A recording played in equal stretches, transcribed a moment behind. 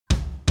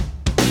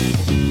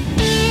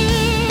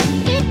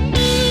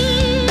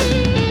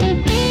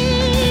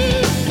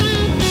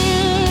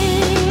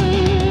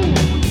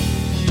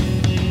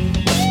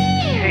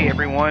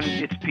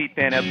Pete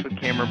Van Epps with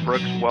Cameron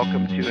Brooks.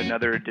 Welcome to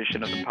another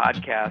edition of the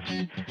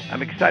podcast.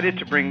 I'm excited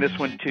to bring this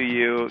one to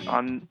you.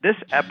 On this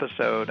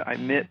episode, I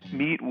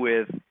meet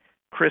with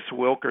Chris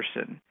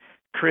Wilkerson.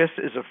 Chris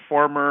is a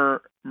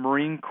former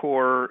Marine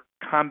Corps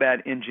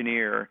combat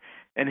engineer,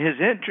 and his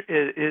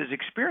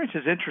experience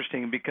is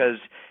interesting because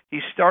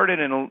he started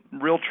in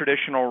real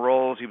traditional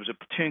roles. He was a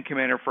platoon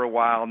commander for a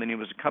while, and then he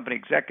was a company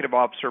executive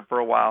officer for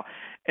a while,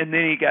 and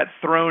then he got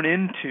thrust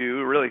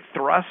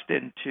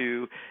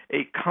into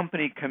a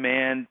company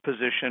command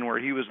position where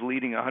he was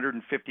leading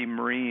 150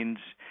 Marines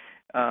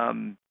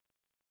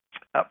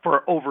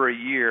for over a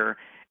year.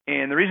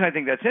 And the reason I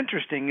think that's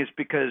interesting is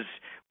because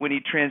when he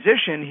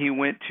transitioned, he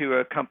went to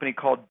a company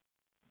called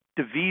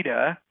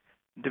DaVita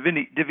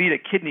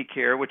Kidney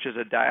Care, which is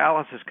a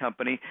dialysis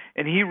company,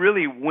 and he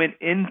really went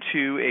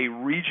into a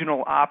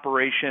regional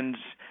operations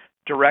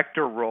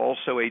director role,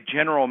 so a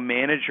general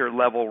manager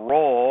level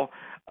role,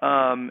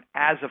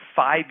 as a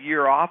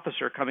 5-year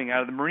officer coming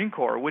out of the Marine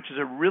Corps, which is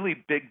a really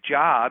big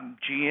job,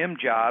 GM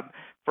job,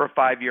 for a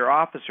 5-year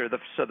officer.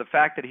 So the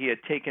fact that he had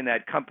taken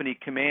that company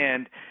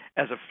command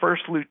as a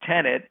first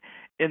lieutenant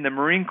in the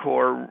Marine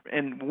Corps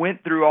and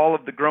went through all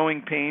of the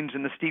growing pains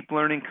and the steep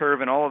learning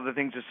curve and all of the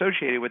things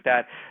associated with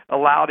that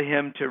allowed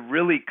him to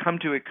really come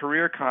to a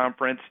career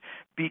conference,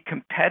 be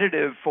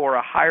competitive for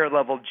a higher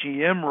level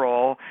GM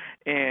role,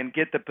 and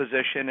get the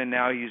position. And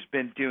now he's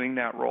been doing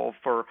that role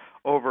for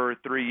over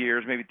 3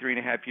 years, maybe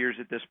 3.5 years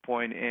at this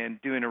point,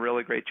 and doing a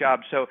really great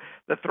job. So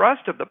the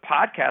thrust of the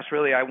podcast,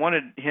 really, I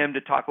wanted him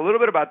to talk a little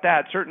bit about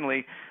that,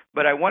 certainly,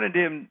 but I wanted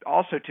him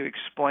also to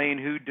explain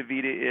who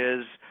DaVita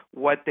is,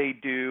 what they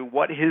do,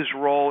 what his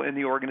role in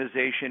the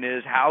organization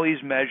is, how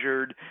he's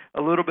measured,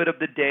 a little bit of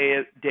the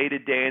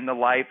day-to-day in the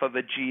life of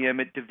a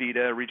GM at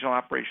DaVita, Regional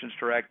Operations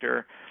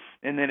Director.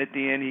 And then at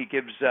the end, he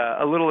gives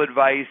a little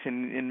advice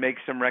and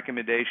makes some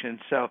recommendations.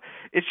 So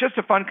it's just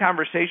a fun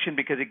conversation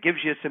because it gives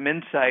you some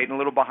insight and a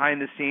little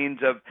behind the scenes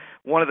of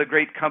one of the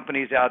great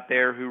companies out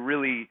there who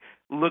really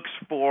looks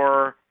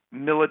for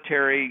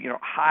military,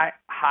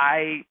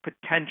 high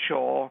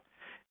potential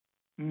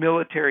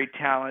military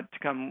talent to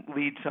come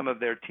lead some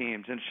of their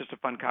teams. And it's just a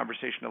fun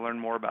conversation to learn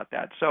more about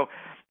that. So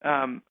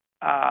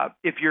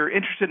if you're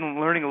interested in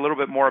learning a little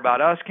bit more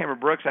about us, Cameron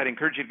Brooks, I'd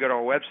encourage you to go to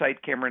our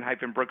website,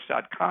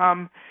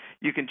 Cameron-Brooks.com.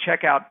 You can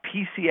check out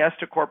PCS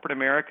to Corporate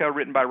America,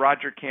 written by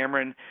Roger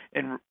Cameron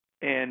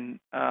and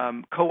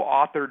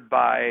co-authored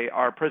by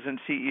our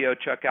President and CEO,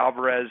 Chuck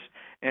Alvarez,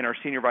 and our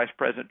Senior Vice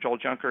President, Joel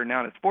Junker.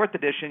 Now in its 4th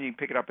edition. You can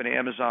pick it up on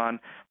Amazon.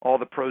 All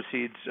the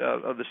proceeds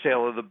of the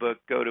sale of the book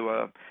go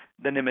to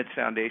the Nimitz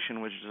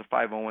Foundation, which is a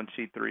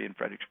 501c3 in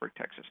Fredericksburg,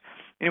 Texas.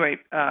 Anyway,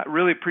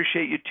 really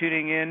appreciate you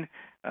tuning in.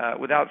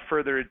 Without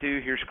further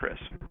ado, here's Chris.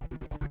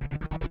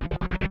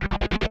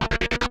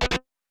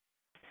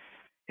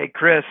 Hey,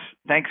 Chris,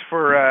 thanks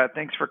for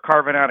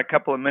carving out a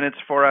couple of minutes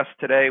for us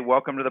today.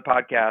 Welcome to the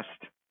podcast.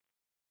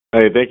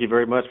 Hey, thank you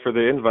very much for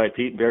the invite,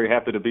 Pete. Very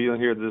happy to be on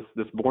here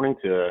this morning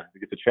to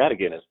get to chat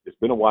again. It's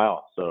been a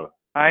while, so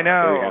I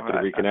know. Very happy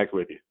to reconnect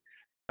with you.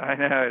 I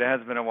know it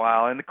has been a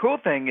while, and the cool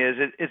thing is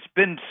it's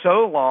been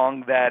so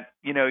long that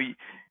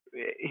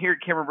here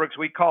at Cameron Brooks,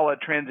 we call a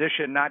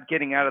transition not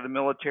getting out of the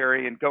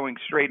military and going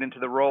straight into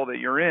the role that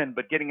you're in,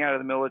 but getting out of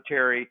the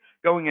military,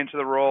 going into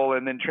the role,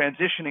 and then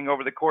transitioning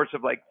over the course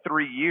of like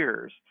 3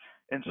 years.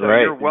 And so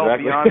right, you're well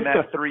exactly. beyond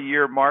that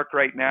 3-year mark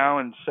right now.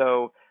 And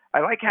so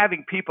I like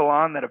having people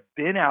on that have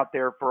been out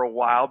there for a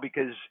while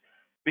because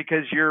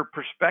your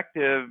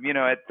perspective,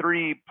 at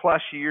 3+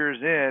 years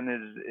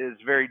in is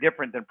very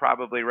different than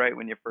probably right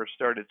when you first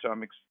started. So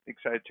I'm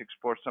excited to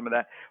explore some of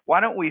that.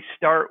 Why don't we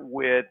start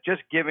with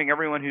just giving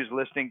everyone who's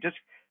listening,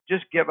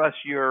 just give us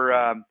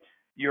your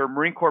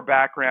Marine Corps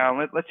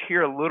background. Let's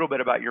hear a little bit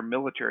about your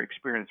military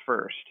experience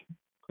first.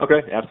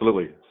 Okay,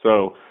 absolutely.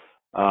 So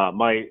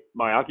my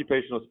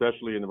occupational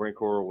specialty in the Marine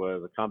Corps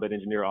was a combat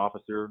engineer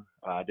officer.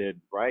 I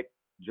did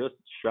just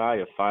shy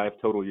of 5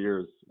 total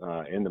years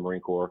in the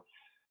Marine Corps.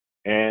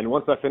 And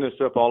once I finished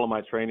up all of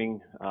my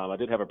training, I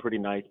did have a pretty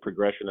nice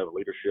progression of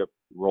leadership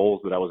roles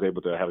that I was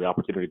able to have the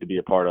opportunity to be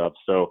a part of.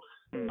 So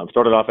I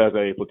started off as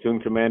a platoon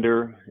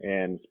commander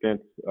and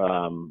spent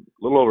a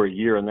little over a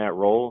year in that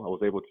role. I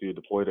was able to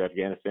deploy to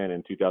Afghanistan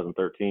in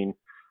 2013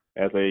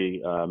 as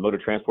a motor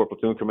transport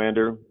platoon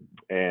commander.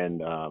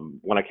 And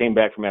when I came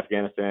back from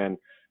Afghanistan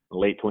in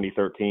late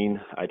 2013,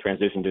 I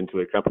transitioned into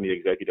a company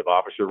executive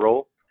officer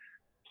role.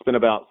 Spent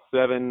about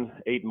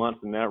 7-8 months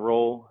in that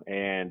role,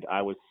 and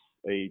I was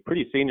a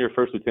pretty senior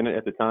first lieutenant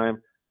at the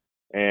time,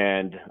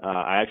 and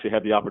I actually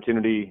had the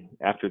opportunity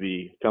after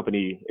the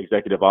company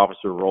executive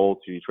officer role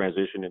to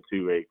transition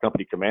into a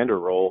company commander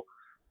role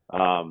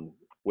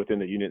within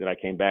the unit that I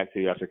came back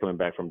to after coming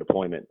back from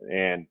deployment,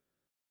 and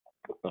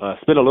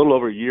spent a little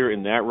over a year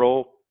in that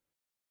role.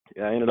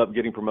 I ended up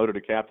getting promoted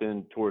to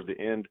captain towards the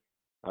end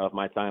of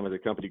my time as a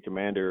company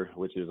commander,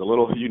 which is a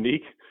little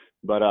unique,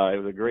 but it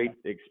was a great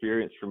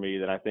experience for me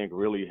that I think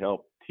really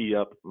helped tee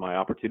up my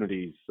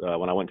opportunities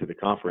when I went to the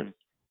conference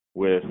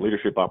with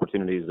leadership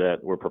opportunities that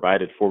were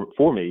provided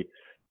for me.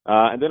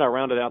 And then I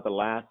rounded out the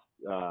last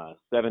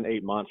 7,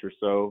 8 months or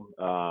so,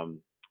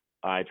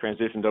 I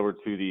transitioned over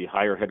to the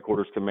higher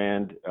headquarters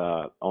command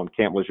on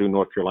Camp Lejeune,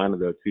 North Carolina,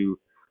 the two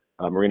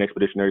Marine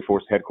Expeditionary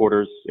Force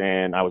headquarters,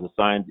 and I was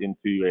assigned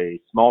into a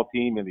small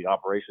team in the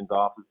operations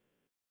office,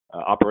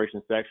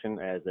 operations section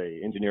as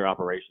a engineer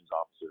operations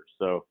officer.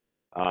 So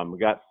we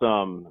got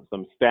some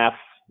staff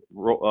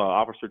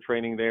officer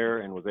training there,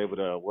 and was able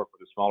to work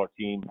with a smaller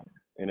team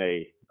in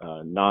a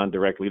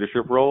non-direct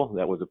leadership role.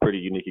 That was a pretty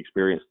unique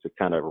experience to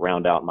kind of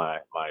round out my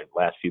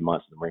last few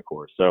months in the Marine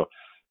Corps. So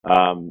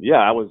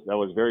yeah, I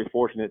was very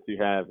fortunate to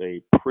have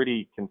a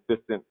pretty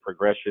consistent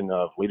progression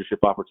of leadership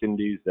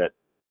opportunities that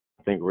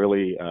I think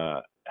really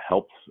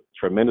helped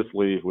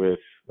tremendously with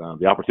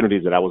the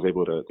opportunities that I was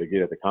able to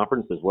get at the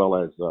conference, as well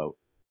as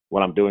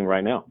what I'm doing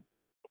right now.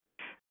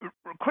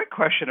 Quick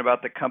question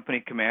about the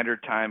company commander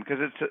time, because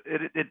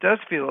it does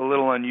feel a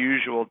little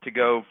unusual to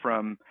go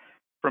from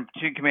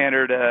platoon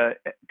commander to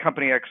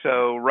company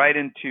XO right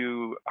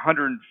into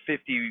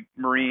 150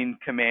 Marine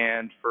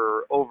command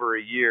for over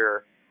a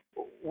year.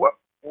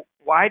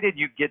 Why did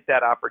you get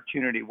that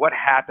opportunity? What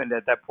happened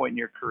at that point in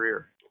your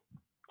career?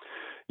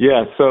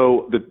 Yeah,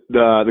 so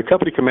the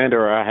company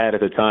commander I had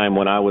at the time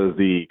when I was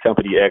the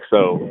company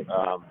XO,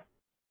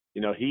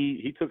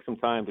 he took some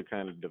time to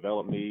kind of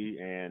develop me,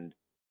 and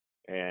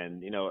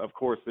of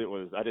course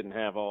I didn't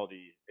have all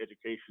the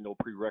educational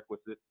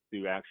prerequisites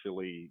to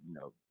actually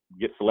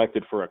get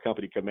selected for a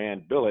company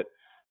command billet,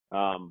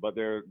 but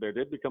there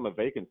did become a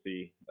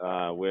vacancy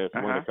with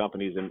one of the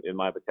companies in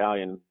my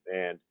battalion,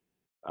 and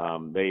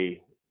the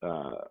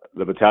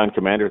battalion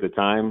commander at the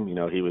time,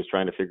 he was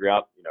trying to figure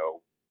out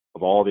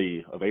of all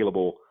the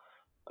available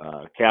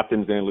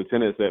captains and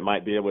lieutenants that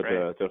might be able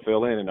to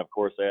fill in. And of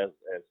course, as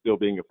still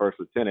being a first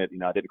lieutenant,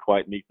 I didn't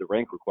quite meet the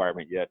rank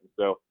requirement yet. And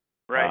so,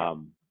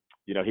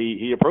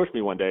 he approached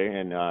me one day,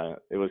 and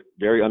it was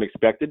very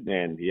unexpected.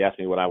 And he asked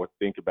me what I would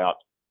think about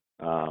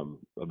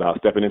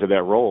stepping into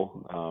that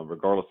role,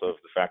 regardless of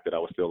the fact that I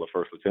was still a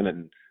first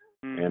lieutenant.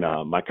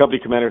 And my company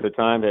commander at the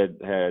time had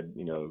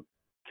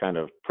kind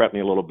of prepped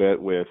me a little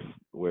bit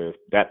with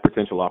that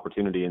potential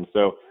opportunity. And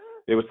so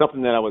it was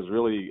something that I was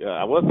really,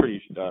 I was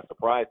pretty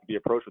surprised to be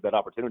approached with that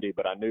opportunity,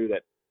 but I knew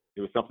that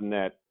it was something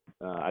that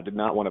I did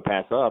not want to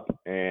pass up.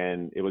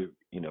 And it was,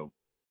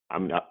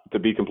 to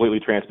be completely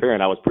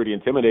transparent, I was pretty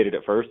intimidated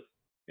at first,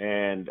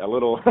 and a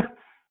little, it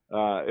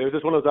was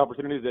just one of those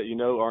opportunities that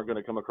aren't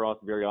going to come across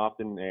very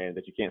often, and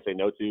that you can't say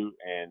no to,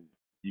 and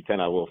you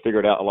kind of will figure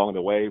it out along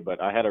the way.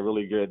 But I had a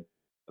really good,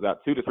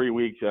 about 2 to 3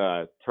 week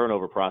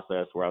turnover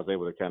process where I was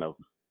able to kind of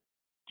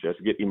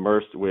just get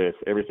immersed with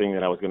everything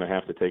that I was going to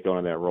have to take on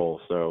in that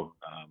role. So,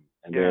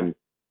 then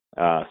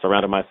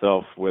surrounded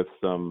myself with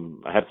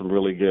I had some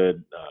really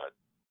good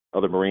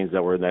other Marines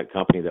that were in that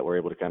company that were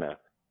able to kind of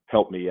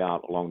help me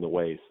out along the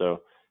way. So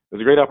it was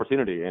a great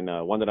opportunity, and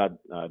one that I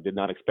did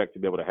not expect to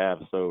be able to have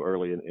so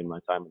early in my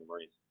time in the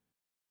Marines.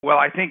 Well,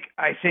 I think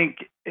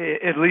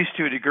at least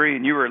to a degree,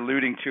 and you were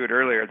alluding to it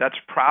earlier, that's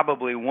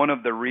probably one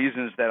of the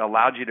reasons that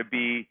allowed you to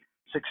be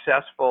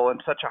successful in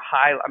such a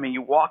high,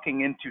 you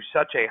walking into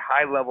such a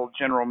high-level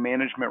general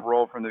management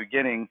role from the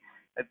beginning.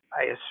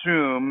 I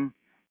assume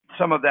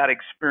some of that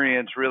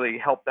experience really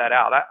helped that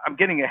out. I'm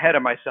getting ahead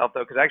of myself,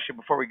 though, because actually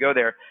before we go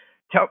there,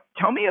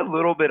 tell me a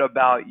little bit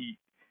about you.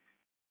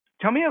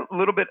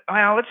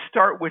 Let's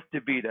start with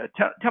DaVita.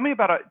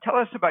 Tell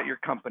us about your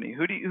company.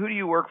 Who do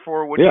you work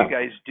for? What do you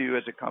guys do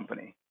as a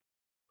company?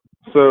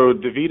 So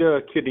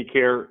DaVita Kidney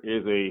Care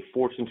is a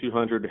Fortune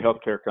 200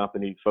 healthcare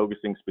company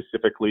focusing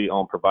specifically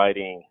on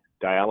providing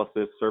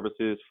dialysis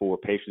services for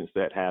patients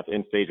that have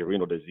end-stage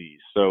renal disease.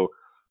 So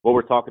what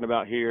we're talking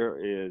about here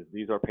is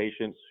these are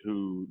patients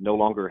who no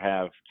longer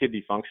have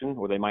kidney function,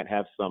 or they might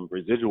have some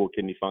residual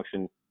kidney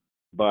function,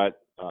 but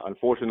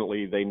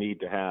unfortunately they need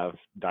to have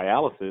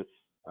dialysis,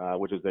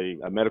 which is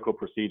a medical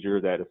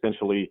procedure that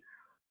essentially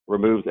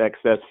removes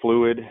excess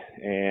fluid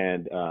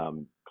and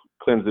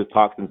cleanses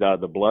toxins out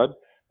of the blood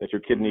that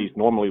your kidneys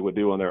normally would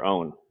do on their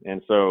own.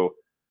 And so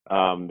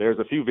there's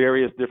a few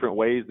various different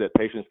ways that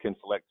patients can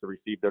select to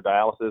receive their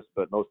dialysis,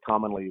 but most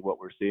commonly what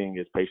we're seeing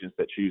is patients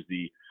that choose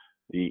the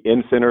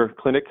in-center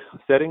clinic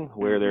setting,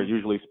 where they're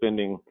usually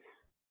spending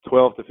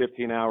 12 to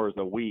 15 hours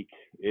a week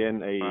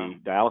in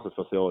a dialysis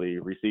facility,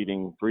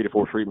 receiving 3 to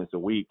 4 treatments a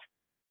week,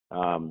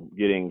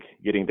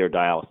 getting their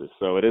dialysis.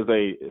 So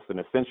it's an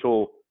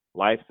essential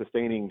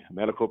life-sustaining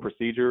medical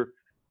procedure.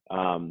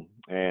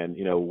 And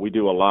we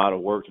do a lot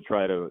of work to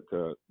try to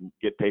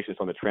get patients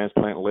on the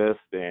transplant list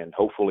and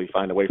hopefully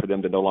find a way for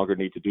them to no longer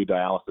need to do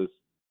dialysis.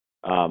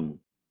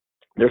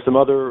 There's some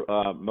other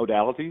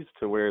modalities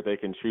to where they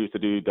can choose to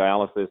do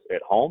dialysis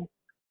at home.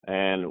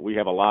 And we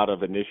have a lot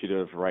of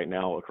initiative right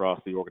now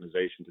across the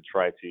organization to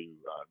try to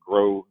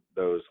grow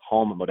those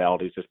home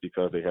modalities, just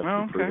because they have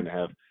been proven to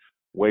have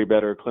way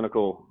better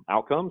clinical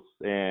outcomes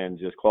and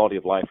just quality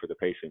of life for the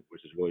patient,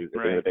 which is really, at the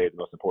end of the day, the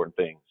most important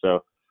thing.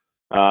 So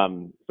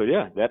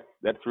yeah,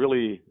 that's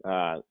really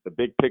the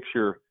big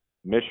picture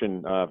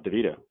mission of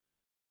DaVita.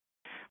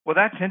 Well,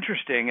 that's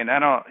interesting, and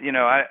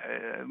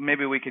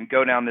maybe we can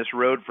go down this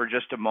road for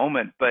just a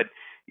moment. But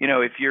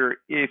if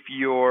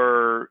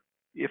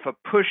a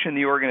push in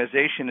the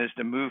organization is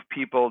to move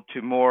people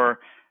to more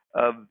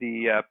of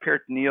the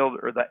peritoneal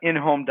or the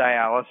in-home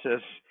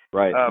dialysis,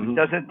 Right. Mm-hmm.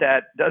 doesn't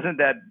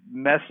that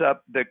mess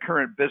up the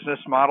current business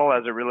model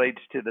as it relates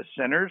to the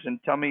centers? And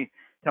tell me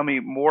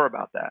more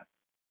about that.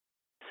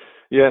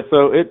 Yeah,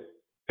 so it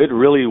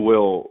really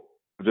will,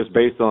 just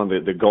based on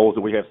the goals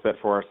that we have set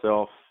for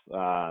ourselves. We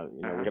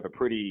have a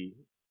pretty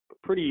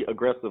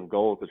aggressive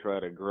goal to try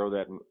to grow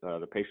that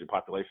the patient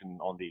population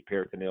on the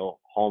peritoneal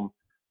home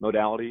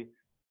modality.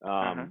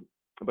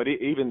 But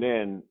even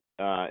then,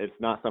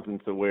 it's not something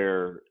to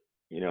where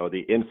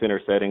the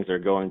in-center settings are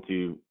going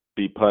to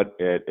be put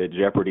at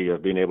jeopardy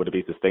of being able to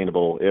be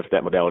sustainable if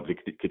that modality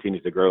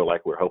continues to grow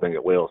like we're hoping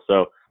it will.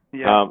 So.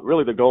 Yeah.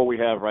 Really, the goal we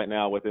have right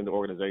now within the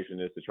organization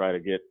is to try to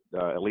get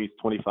at least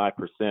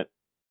 25%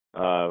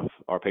 of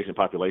our patient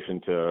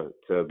population to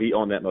be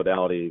on that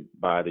modality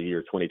by the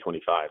year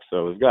 2025.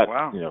 So we've got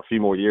a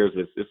few more years.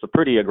 It's a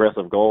pretty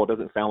aggressive goal. It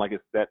doesn't sound like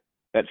it's that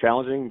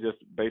challenging just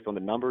based on the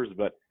numbers,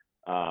 but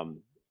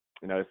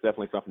it's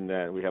definitely something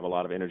that we have a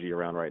lot of energy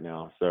around right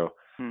now. So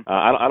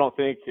I don't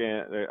think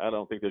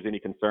there's any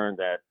concern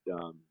that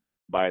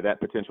by that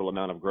potential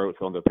amount of growth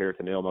on the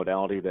peritoneal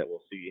modality that we'll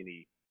see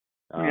any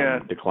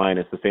decline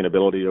in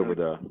sustainability over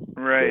the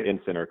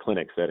in-center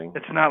clinic setting.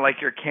 It's not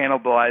like you're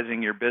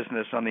cannibalizing your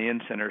business on the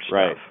in-center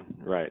stuff.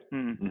 Right.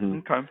 Mm-hmm.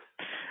 Okay.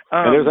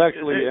 And there's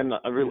actually,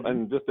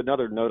 and just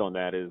another note on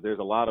that is there's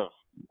a lot of,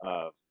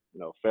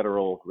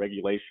 federal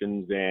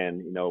regulations,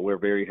 and, we're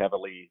very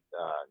heavily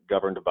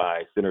governed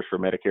by Centers for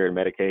Medicare and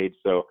Medicaid.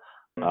 So,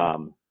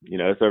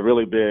 it's a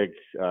really big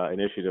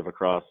initiative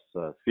across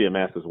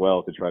CMS as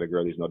well to try to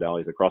grow these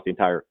modalities across the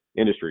entire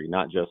industry,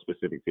 not just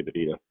specific to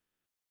DaVita.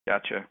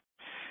 Gotcha.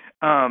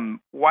 So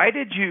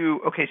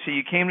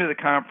you came to the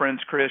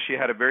conference, Chris, you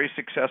had a very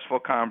successful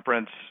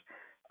conference.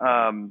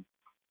 And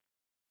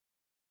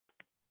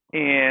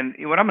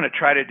what I'm going to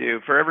try to do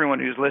for everyone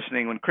who's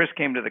listening, when Chris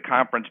came to the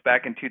conference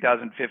back in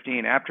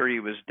 2015, after he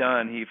was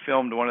done, he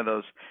filmed one of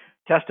those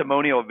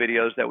testimonial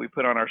videos that we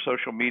put on our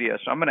social media.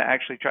 So I'm going to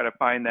actually try to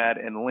find that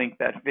and link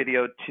that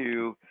video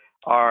to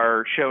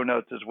our show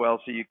notes as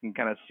well, so you can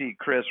kind of see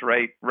Chris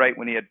right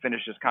when he had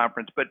finished his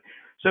conference. But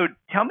so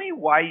tell me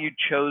why you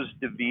chose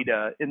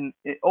DaVita, and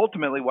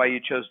ultimately why you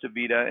chose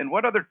DaVita, and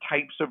what other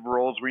types of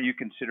roles were you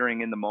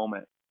considering in the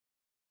moment?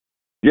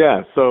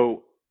 Yeah,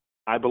 so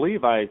I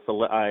believe I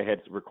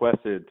had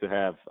requested to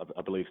have,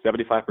 I believe,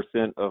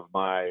 75% of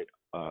my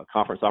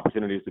conference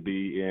opportunities to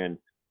be in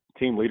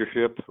team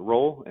leadership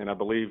role, and I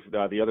believe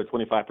the other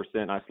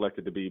 25% I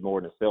selected to be more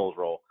in a sales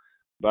role.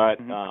 But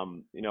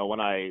when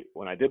I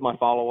did my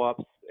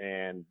follow-ups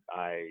and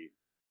I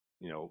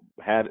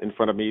had in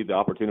front of me the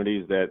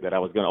opportunities that I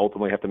was going to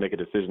ultimately have to make a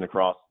decision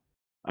across,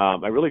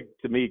 I really,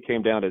 to me,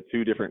 came down to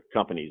two different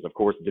companies. Of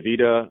course,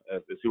 DaVita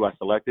is who I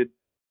selected,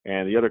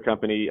 and the other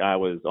company I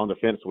was on the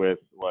fence with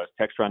was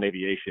Textron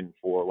Aviation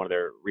for one of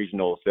their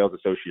regional sales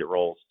associate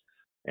roles.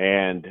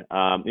 And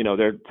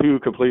they're two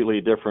completely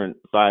different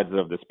sides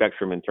of the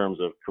spectrum in terms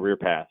of career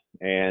path.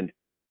 And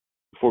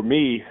for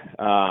me,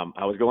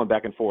 I was going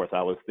back and forth.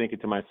 I was thinking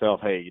to myself,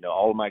 hey,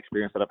 all of my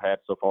experience that I've had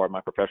so far in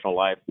my professional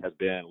life has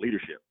been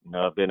leadership.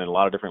 I've been in a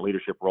lot of different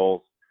leadership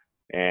roles,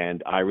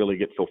 and I really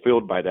get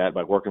fulfilled by that,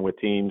 by working with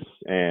teams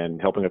and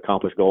helping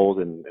accomplish goals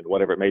and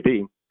whatever it may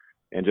be.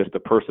 And just the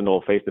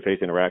personal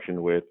face-to-face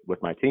interaction with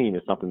my team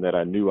is something that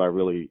I knew I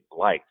really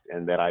liked,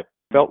 and that I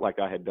felt like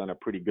I had done a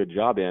pretty good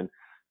job in,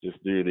 just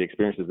through the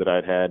experiences that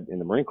I'd had in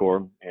the Marine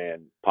Corps,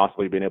 and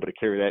possibly being able to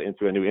carry that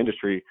into a new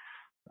industry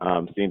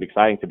seemed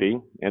exciting to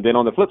me. And then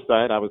on the flip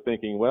side, I was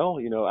thinking, well,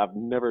 I've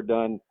never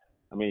done,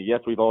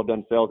 yes, we've all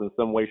done sales in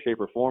some way,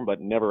 shape, or form,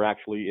 but never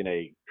actually in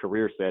a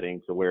career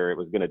setting to where it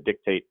was going to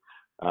dictate,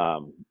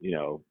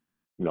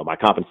 my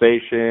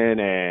compensation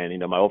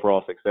and, my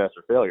overall success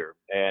or failure.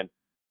 And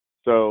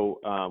so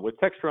with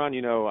Textron,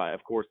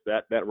 of course,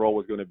 that role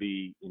was going to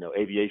be,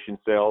 aviation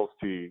sales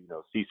to,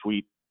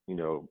 C-suite,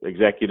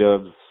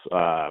 executives,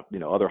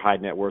 other high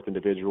net worth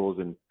individuals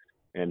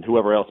and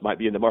whoever else might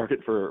be in the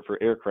market for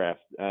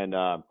aircraft. And,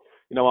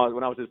 when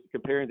I was just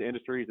comparing the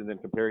industries and then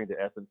comparing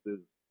the essence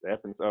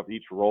of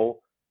each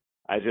role,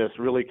 I just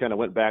really kind of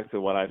went back to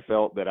what I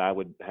felt that I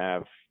would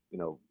have,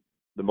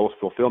 the most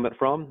fulfillment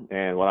from,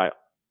 and what I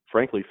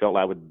frankly felt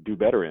I would do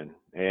better in.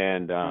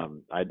 And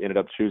I ended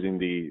up choosing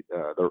the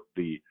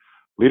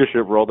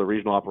leadership role, the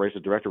regional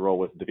operations director role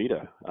with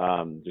DaVita,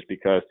 just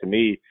because to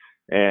me,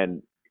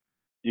 and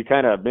you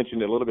kind of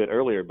mentioned it a little bit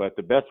earlier, but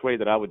the best way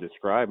that I would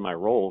describe my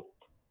role,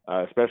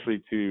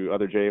 especially to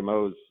other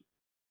JMOs,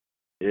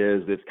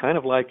 is it's kind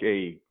of like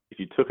if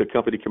you took a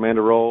company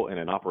commander role and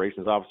an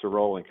operations officer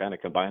role and kind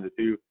of combined the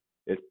two,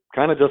 it's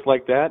kind of just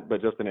like that,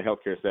 but just in a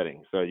healthcare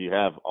setting. So you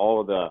have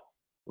all of the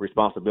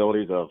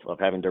responsibilities of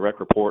having direct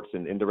reports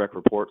and indirect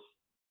reports,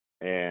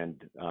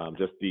 and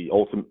just at the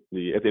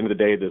end of the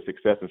day, the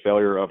success and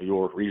failure of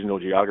your regional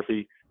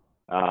geography.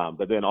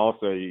 But then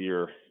also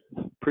you're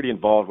pretty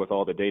involved with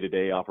all the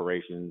day-to-day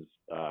operations,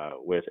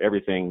 with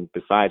everything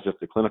besides just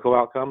the clinical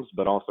outcomes,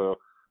 but also,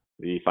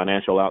 the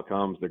financial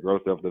outcomes, the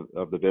growth of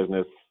the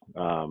business,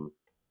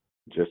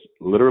 just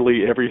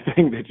literally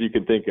everything that you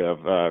can think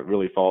of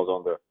really falls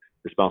on the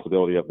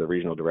responsibility of the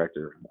regional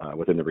director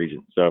within the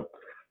region. So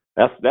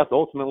that's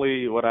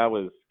ultimately what I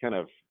was kind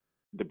of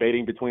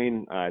debating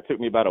between. It took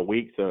me about a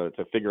week to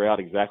figure out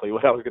exactly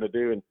what I was going to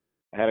do, and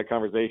I had a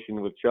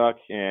conversation with Chuck,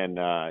 and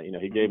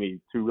he gave me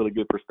two really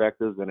good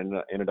perspectives, and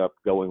ended up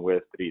going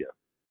with DaVita.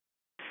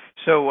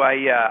 So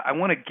I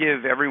want to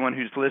give everyone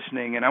who's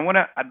listening, and I want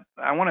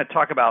to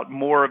talk about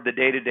more of the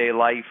day-to-day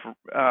life.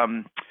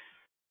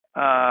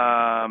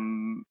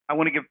 I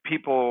want to give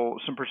people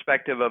some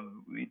perspective of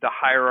the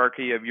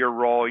hierarchy of your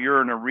role.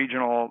 You're in a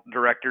regional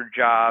director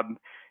job.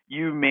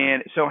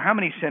 So how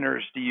many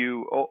centers do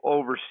you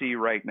oversee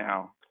right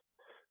now?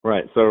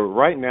 Right. So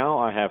right now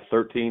I have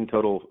 13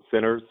 total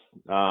centers,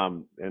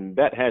 and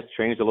that has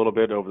changed a little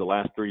bit over the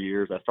last 3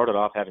 years. I started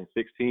off having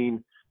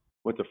 16,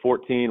 went to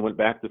 14, went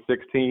back to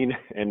 16,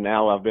 and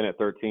now I've been at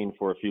 13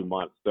 for a few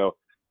months. So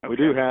we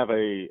do have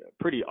a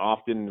pretty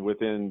often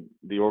within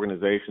the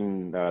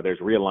organization, there's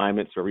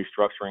realignments or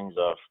restructurings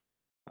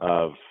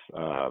of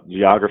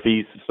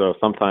geographies. So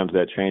sometimes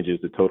that changes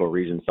the total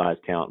region size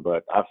count,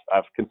 but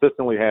I've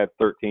consistently had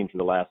 13 for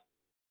the last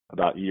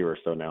about year or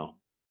so now.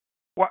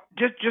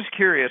 Just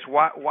curious,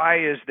 why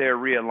is there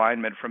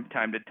realignment from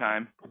time to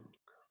time?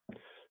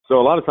 So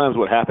a lot of times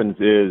what happens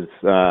is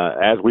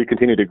as we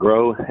continue to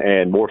grow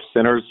and more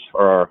centers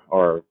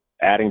are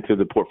adding to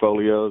the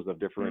portfolios of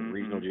different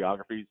regional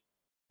geographies,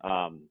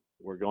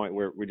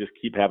 we just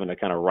keep having to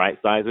kind of right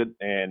size it.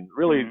 And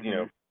really,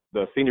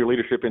 the senior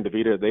leadership in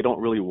DaVita, they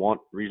don't really want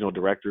regional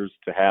directors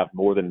to have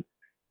more than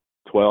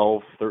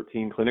 12,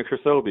 13 clinics or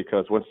so,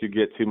 because once you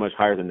get too much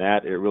higher than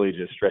that, it really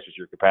just stretches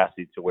your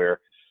capacity to where,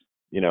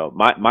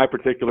 my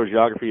particular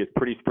geography is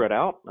pretty spread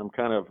out. I'm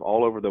kind of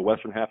all over the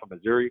western half of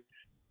Missouri.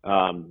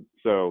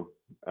 So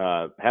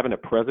having a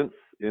presence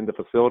in the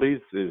facilities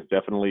is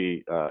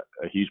definitely a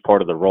huge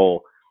part of the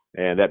role.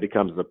 And that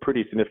becomes a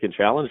pretty significant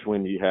challenge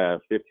when you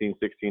have 15,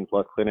 16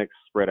 plus clinics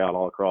spread out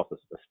all across the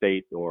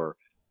state or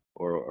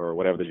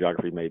whatever the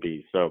geography may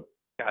be. So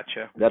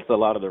gotcha. That's a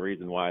lot of the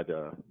reason why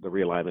the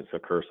realignments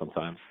occur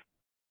sometimes.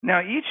 Now,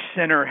 each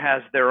center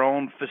has their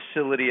own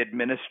facility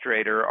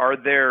administrator. Are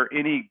there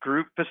any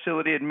group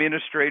facility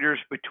administrators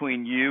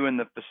between you and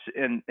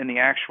the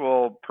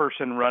actual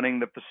person running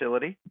the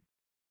facility?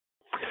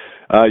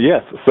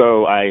 Yes.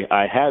 So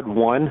I had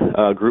one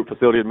group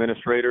facility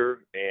administrator,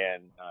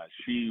 and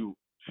she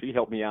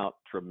helped me out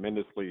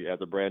tremendously as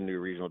a brand new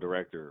regional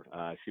director.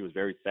 She was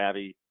very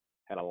savvy,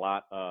 had a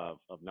lot of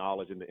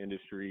knowledge in the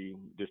industry,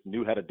 just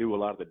knew how to do a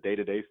lot of the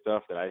day-to-day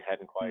stuff that I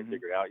hadn't quite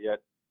figured out yet.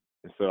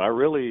 And so I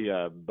really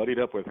buddied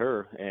up with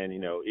her, and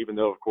even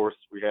though of course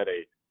we had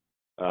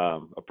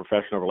a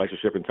professional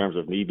relationship in terms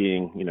of me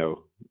being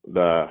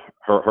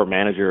her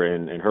manager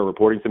and her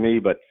reporting to me,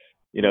 but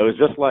it's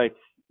just like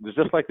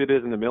it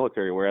is in the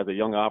military, where as a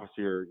young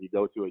officer you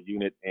go to a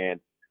unit, and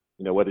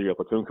whether you're a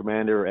platoon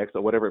commander or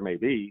XO, whatever it may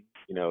be,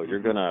 you're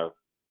gonna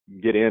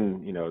get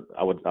in.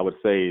 I would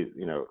say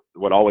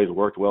what always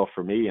worked well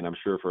for me, and I'm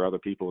sure for other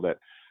people that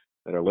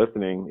are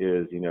listening,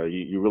 is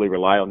you really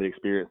rely on the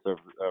experience of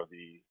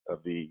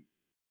the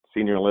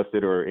senior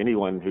enlisted, or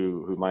anyone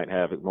who might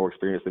have more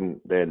experience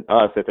than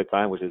us at the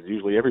time, which is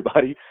usually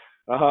everybody.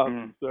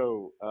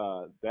 So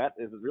that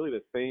is really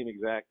the same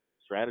exact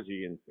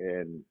strategy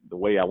and the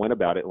way I went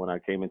about it when I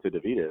came into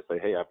DaVita. Say,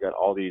 hey, I've got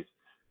all these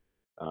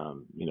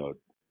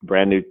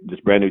brand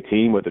new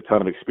team with a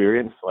ton of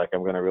experience. Like,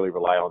 I'm going to really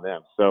rely on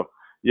them. So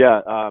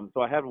yeah,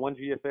 so I have one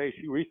GFA.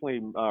 She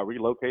recently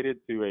relocated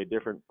to a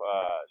different.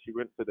 She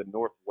went to the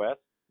Northwest,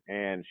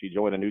 and she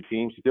joined a new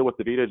team. She's still with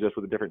DaVita, just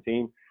with a different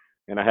team.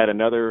 And I had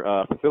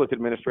another facility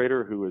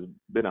administrator who has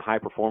been a high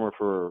performer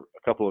for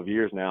a couple of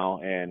years now,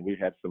 and we've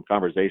had some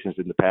conversations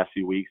in the past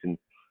few weeks. And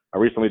I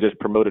recently just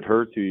promoted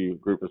her to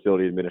group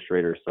facility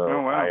administrator. So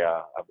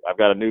I've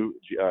got a new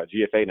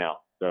GFA now.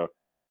 So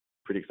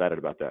pretty excited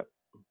about that.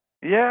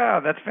 Yeah,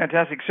 that's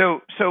fantastic.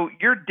 So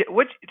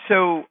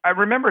I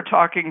remember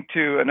talking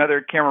to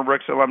another Cameron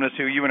Brooks alumnus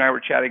who you and I were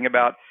chatting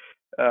about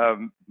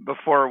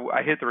before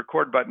I hit the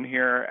record button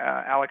here,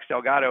 Alex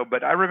Delgado.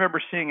 But I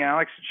remember seeing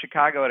Alex in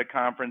Chicago at a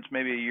conference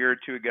maybe a year or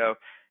two ago,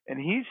 and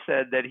he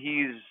said that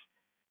he's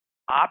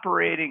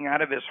operating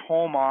out of his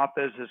home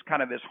office as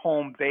kind of his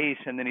home base,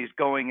 and then he's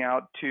going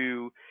out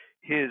to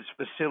his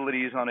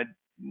facilities on a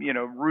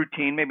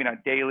routine, maybe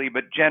not daily,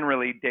 but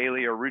generally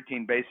daily or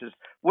routine basis.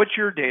 What's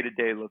your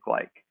day-to-day look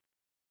like?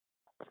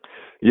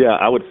 Yeah,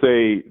 I would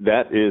say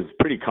that is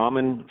pretty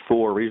common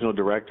for regional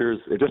directors.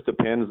 It just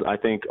depends, I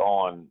think,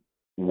 on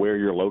where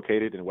you're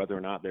located and whether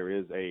or not there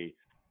is a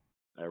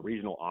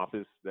regional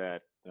office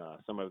that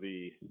some of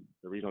the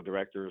regional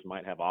directors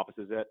might have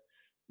offices at.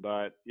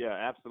 But yeah,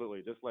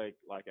 absolutely. Just like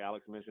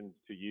Alex mentioned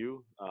to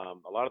you,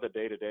 a lot of the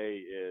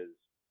day-to-day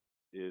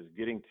is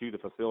getting to the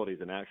facilities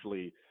and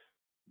actually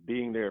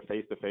being there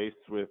face-to-face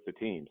with the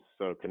teams.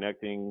 So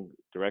connecting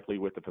directly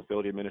with the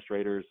facility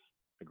administrators,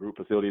 the group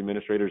facility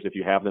administrators, if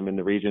you have them in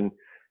the region,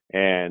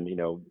 and,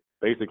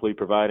 basically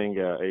providing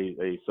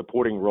a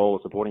supporting role,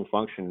 a supporting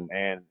function.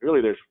 And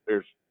really,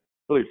 there's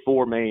really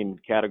four main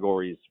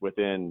categories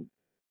within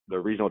the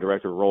regional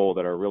director role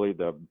that are really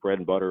the bread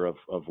and butter of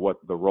what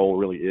the role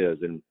really is.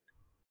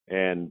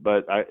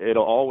 But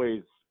it'll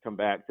always come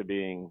back to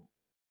being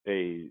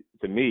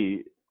to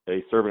me,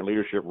 a servant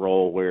leadership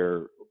role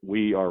where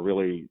we are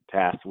really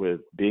tasked with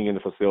being in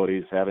the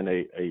facilities, having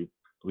a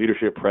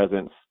leadership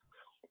presence.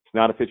 It's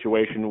not a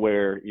situation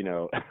where,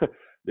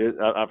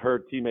 I've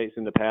heard teammates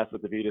in the past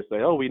with DaVita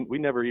say, "Oh, we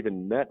never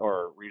even met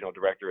our regional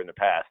director in the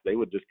past. They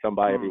would just come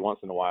by every once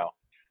in a while."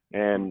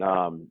 And,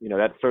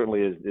 that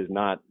certainly is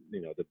not,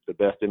 the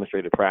best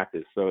demonstrated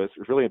practice. So it's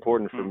really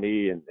important for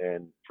me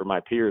and for my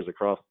peers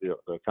across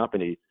the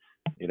company.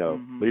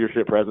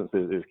 Leadership presence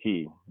is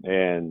key,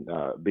 and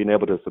being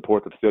able to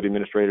support the facility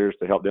administrators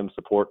to help them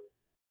support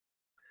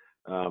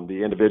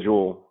the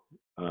individual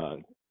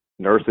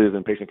nurses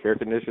and patient care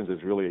technicians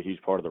is really a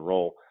huge part of the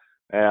role.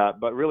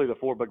 But really, the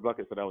four big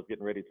buckets that I was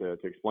getting ready to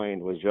explain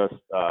was just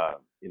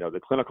the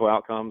clinical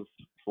outcomes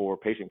for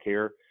patient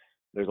care.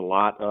 There's a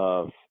lot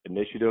of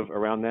initiative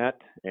around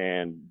that,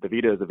 and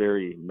DaVita is a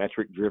very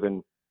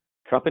metric-driven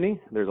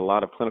company. There's a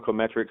lot of clinical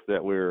metrics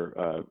that we're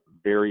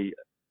very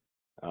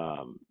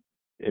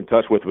in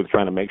touch with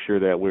trying to make sure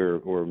that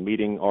we're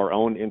meeting our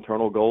own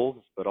internal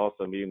goals, but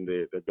also meeting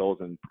the goals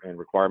and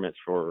requirements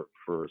for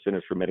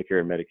Centers for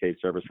Medicare and Medicaid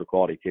Service for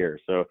Quality Care.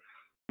 So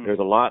there's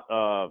a lot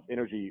of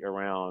energy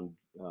around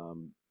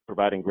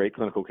providing great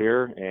clinical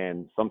care,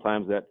 and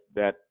sometimes that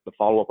the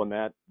follow-up on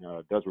that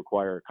does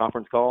require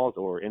conference calls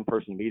or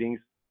in-person meetings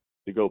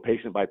to go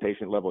patient by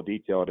patient level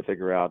detail to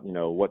figure out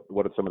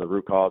what are some of the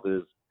root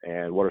causes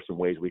and what are some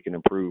ways we can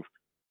improve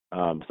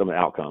some of the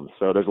outcomes.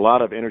 So there's a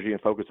lot of energy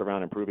and focus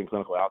around improving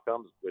clinical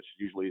outcomes, which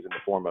usually is in the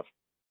form of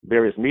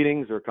various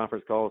meetings or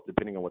conference calls,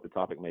 depending on what the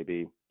topic may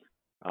be.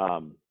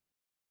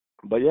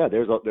 But yeah,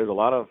 there's a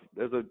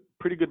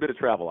pretty good bit of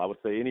travel. I would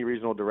say any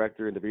regional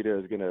director in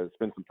DaVita is going to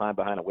spend some time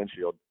behind a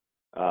windshield.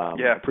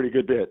 A pretty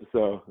good bit.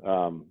 So,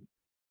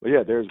 but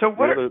yeah, there's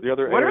what are the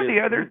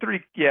other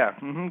three? Yeah,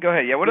 go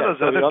ahead. Yeah, what are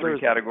those other three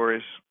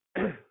categories?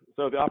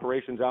 So the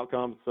operations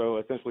outcomes. So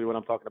essentially, what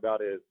I'm talking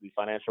about is the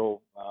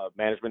financial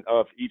management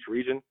of each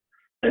region.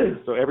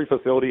 So every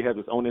facility has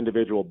its own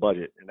individual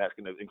budget, and that's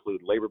going to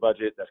include labor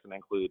budget. That's going to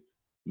include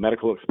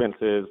medical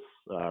expenses,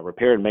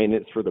 repair and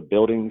maintenance for the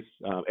buildings.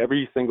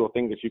 Every single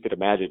thing that you could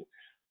imagine,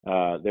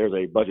 there's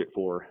a budget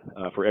for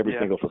every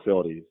single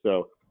facility.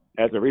 So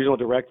as a regional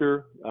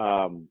director,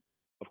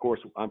 of course,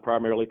 I'm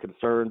primarily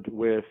concerned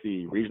with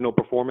the regional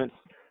performance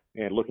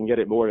and looking at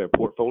it more at a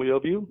portfolio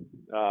view,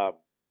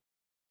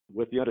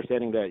 with the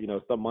understanding that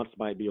some months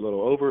might be a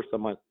little over,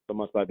 some months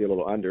might be a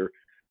little under.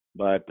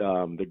 But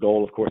the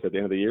goal, of course, at the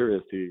end of the year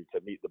is to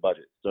meet the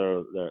budget.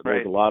 So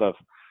there's a lot of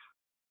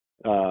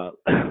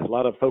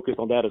focus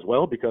on that as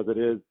well, because it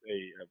is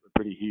a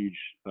pretty huge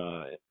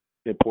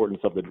importance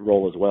of the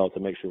role as well to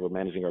make sure we're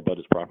managing our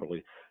budgets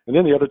properly. And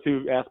then the other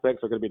two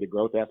aspects are going to be the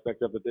growth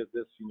aspect of the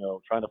business.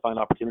 Trying to find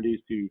opportunities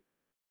to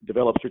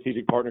develop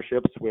strategic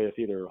partnerships with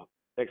either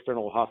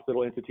external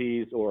hospital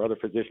entities or other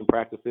physician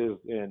practices,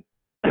 and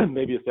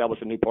maybe establish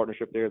a new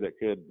partnership there that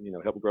could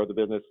help grow the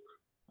business.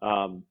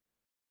 And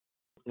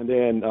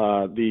then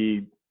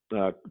the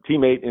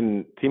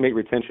teammate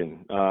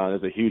retention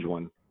is a huge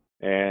one.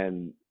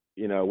 And,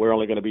 we're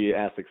only going to be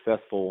as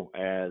successful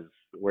as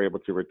we're able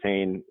to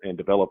retain and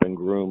develop and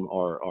groom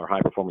our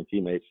high-performing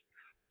teammates.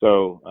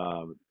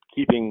 So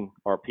keeping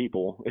our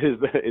people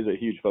is a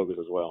huge focus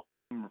as well.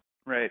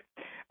 Right.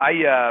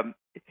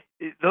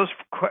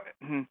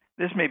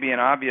 This may be an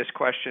obvious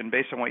question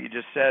based on what you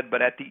just said,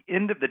 but at the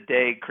end of the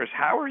day, Chris,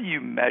 how are you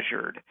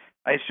measured?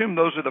 I assume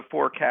those are the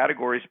four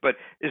categories, but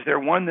is there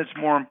one that's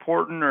more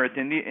important, or at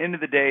the end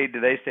of the day, do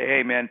they say,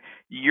 hey, man,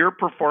 your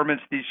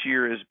performance this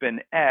year has been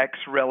X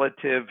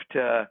relative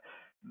to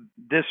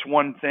this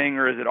one thing,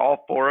 or is it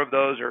all four of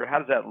those, or how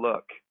does that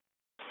look?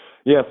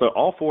 Yeah, so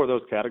all four of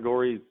those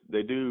categories,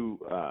 they do,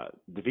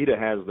 DaVita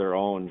has their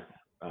own,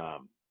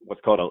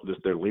 what's called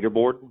just their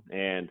leaderboard,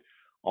 and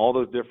all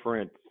those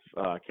different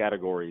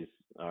categories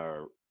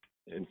are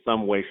in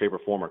some way, shape, or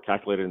form are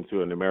calculated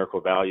into a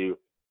numerical value.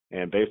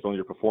 And based on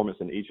your performance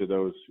in each of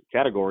those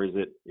categories,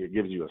 it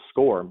gives you a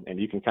score, and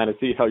you can kind of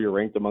see how you're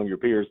ranked among your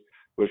peers,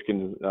 which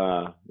can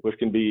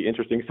be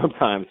interesting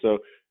sometimes. So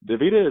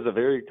DaVita is a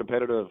very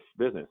competitive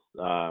business.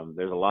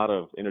 There's a lot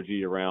of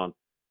energy around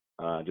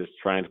just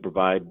trying to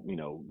provide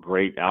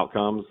great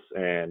outcomes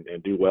and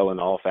do well in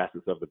all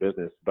facets of the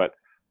business. But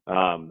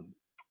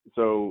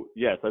so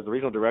yes, as a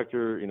regional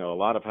director, a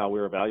lot of how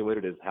we're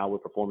evaluated is how we're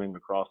performing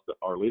across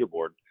our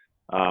leaderboard.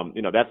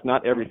 That's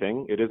not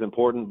everything. It is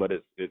important, but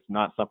it's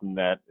not something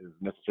that is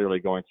necessarily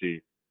going to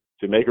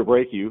make or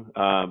break you.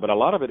 But a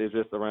lot of it is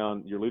just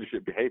around your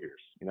leadership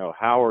behaviors.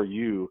 How are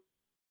you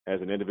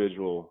as an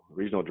individual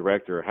regional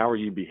director? How are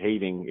you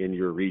behaving in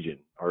your region?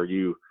 Are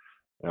you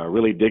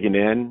really digging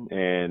in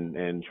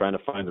and trying to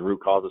find the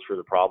root causes for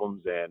the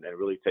problems and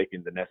really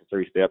taking the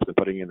necessary steps and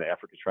putting in the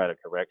effort to try to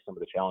correct some of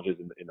the challenges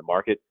in the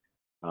market?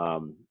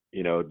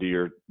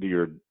 Do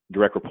your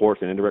direct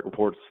reports and indirect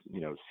reports,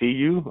 see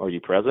you? Are you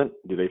present?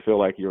 Do they feel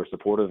like you're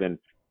supportive and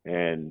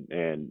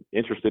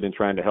interested in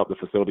trying to help the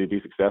facility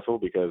be successful?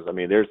 Because I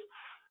mean,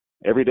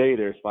 every day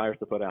there's fires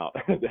to put out.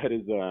 That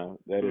is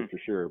for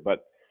sure.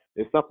 But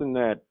it's something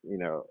that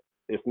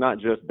it's not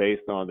just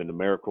based on the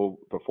numerical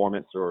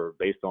performance or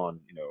based on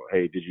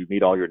hey, did you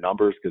meet all your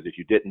numbers? Because if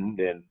you didn't,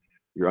 then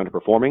you're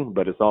underperforming.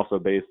 But it's also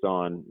based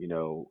on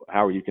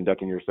how are you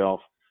conducting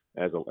yourself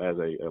as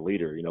a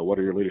leader? What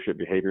are your leadership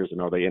behaviors, and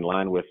are they in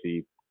line with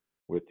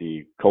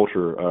the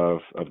culture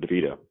of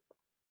DaVita?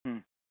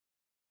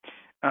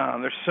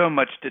 There's so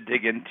much to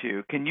dig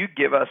into. Can you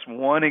give us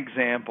one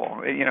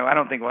example? I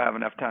don't think we'll have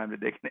enough time to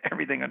dig into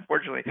everything,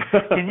 unfortunately.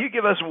 Can you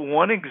give us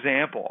one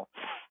example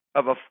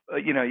of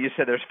you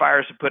said there's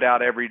fires to put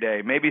out every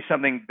day. Maybe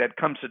something that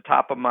comes to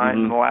top of mind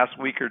in the last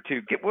week or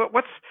two.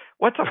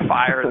 What's a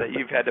fire that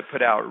you've had to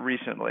put out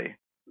recently?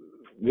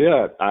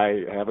 Yeah,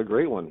 I have a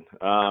great one.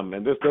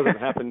 And this doesn't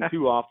happen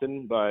too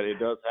often, but it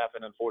does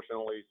happen,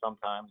 unfortunately,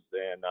 sometimes.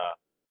 And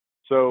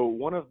so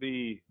one of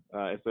the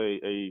it's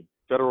a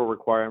federal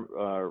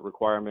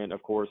requirement,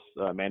 of course,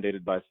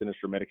 mandated by Centers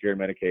for Medicare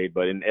and Medicaid.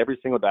 But in every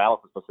single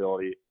dialysis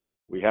facility,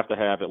 we have to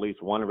have at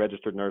least one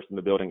registered nurse in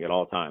the building at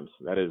all times.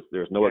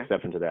 There's no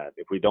exception to that.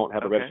 If we don't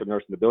have a registered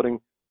nurse in the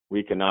building,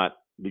 we cannot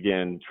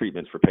begin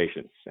treatments for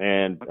patients.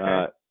 And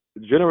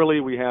generally,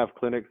 we have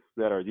clinics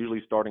that are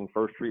usually starting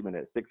first treatment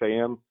at 6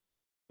 a.m.,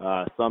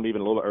 some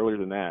even a little earlier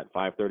than that,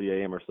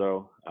 5:30 a.m. or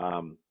so.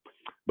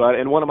 But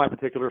in one of my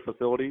particular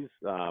facilities,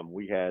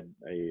 we had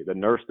the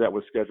nurse that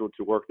was scheduled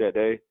to work that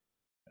day.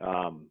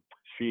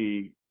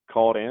 She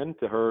called in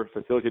to her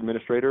facility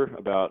administrator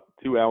about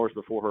 2 hours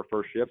before her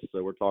first shift.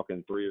 So we're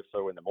talking 3 or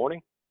so in the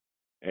morning.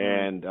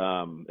 And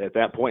at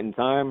that point in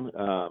time,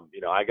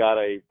 I got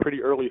a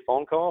pretty early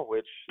phone call,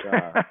 which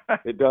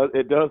it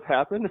does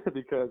happen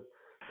because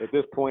at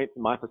this point,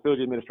 my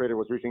facility administrator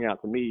was reaching out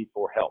to me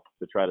for help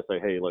to try to say,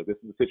 hey, look, this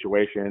is the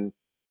situation.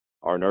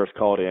 Our nurse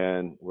called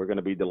in. We're going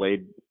to be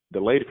delayed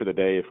for the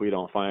day if we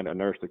don't find a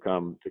nurse to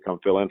come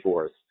fill in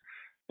for us.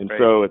 And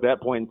so at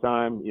that point in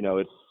time,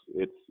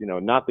 it's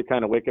not the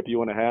kind of wake up you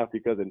want to have,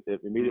 because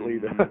it immediately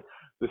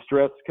the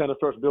stress kind of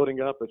starts building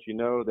up. But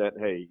that,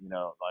 hey,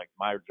 like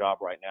my job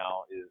right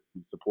now is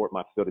to support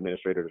my facility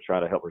administrator to try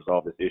to help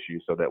resolve this issue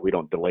so that we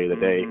don't delay the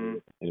day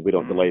and we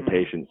don't delay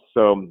patients.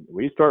 So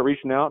we start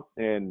reaching out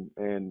and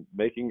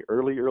making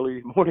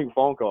early morning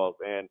phone calls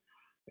and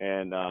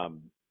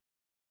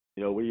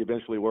we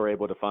eventually were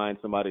able to find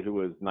somebody who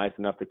was nice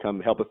enough to come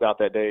help us out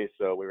that day.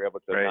 So we were able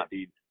to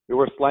we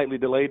were slightly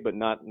delayed, but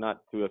not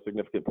to a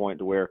significant point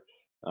to where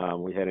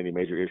we had any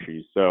major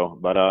issues. So,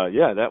 but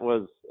that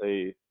was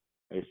a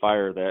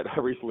fire that I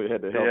recently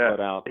had to help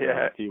put out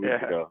a few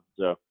weeks ago.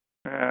 So.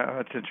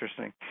 That's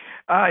interesting.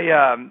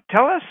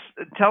 Tell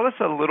us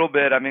a little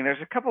bit. I mean,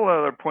 there's a couple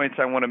other points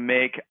I want to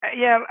make.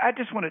 I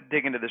just want to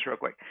dig into this real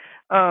quick.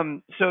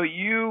 So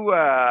you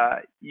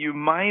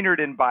minored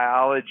in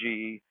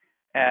biology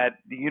at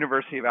the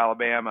University of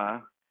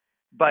Alabama,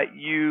 but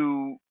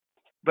you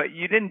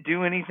didn't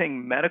do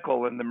anything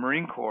medical in the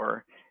Marine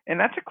Corps. And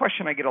that's a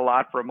question I get a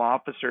lot from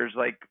officers.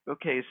 Like,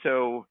 okay,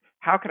 so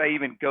how could I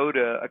even go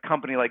to a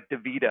company like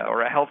DaVita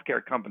or a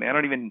healthcare company? I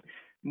don't even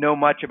know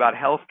much about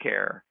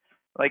healthcare.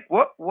 Like,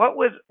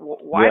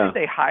 why did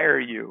they hire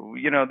you?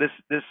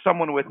 This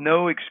someone with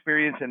no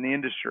experience in the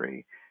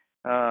industry.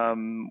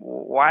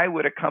 Why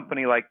would a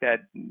company like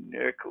that,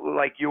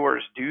 like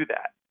yours, do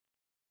that?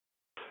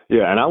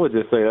 Yeah, and I would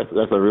just say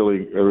that's a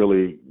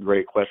really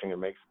great question.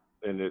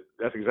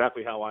 That's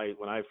exactly how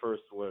when I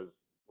first was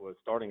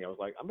starting, I was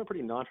like, I'm a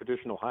pretty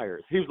non-traditional hire.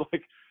 It seems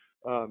like,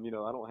 I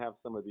don't have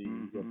some of the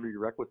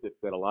prerequisites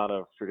that a lot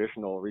of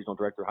traditional regional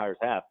director hires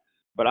have.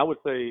 But I would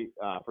say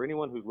for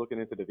anyone who's looking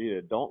into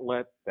DaVita, don't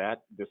let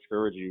that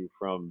discourage you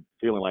from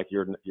feeling like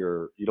you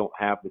don't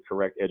have the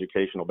correct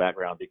educational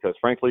background, because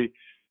frankly,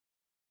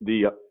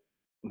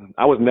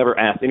 I was never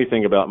asked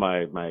anything about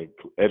my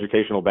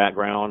educational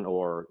background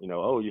or,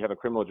 you have a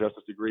criminal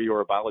justice degree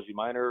or a biology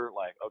minor.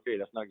 Like, okay,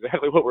 that's not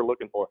exactly what we're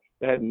looking for.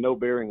 That had no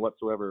bearing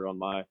whatsoever on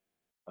my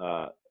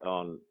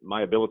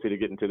ability to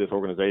get into this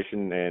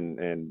organization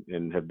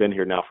and have been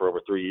here now for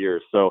over 3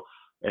 years. So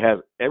it has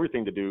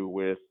everything to do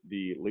with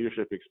the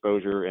leadership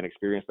exposure and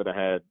experience that I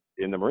had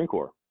in the Marine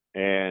Corps.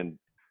 And,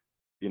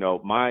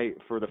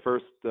 for the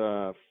first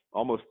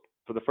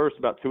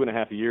about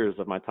 2.5 years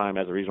of my time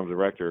as a regional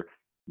director,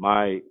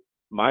 my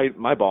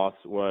boss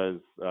was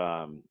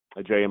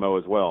a JMO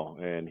as well,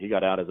 and he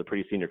got out as a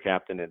pretty senior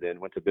captain and then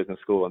went to business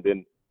school and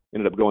then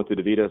ended up going to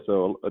DaVita.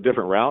 So a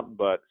different route,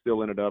 but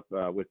still ended up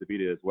with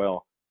DaVita as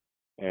well.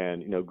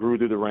 And, grew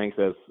through the ranks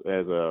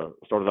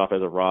started off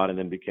as a ROD and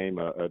then became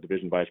a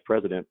division vice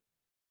president.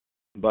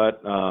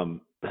 But,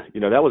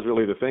 that was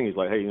really the thing. He's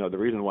like, hey, the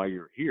reason why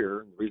you're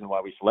here, the reason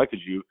why we selected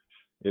you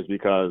is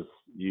because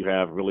you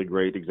have really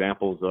great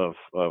examples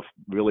of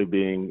really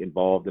being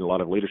involved in a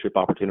lot of leadership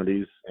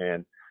opportunities.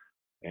 And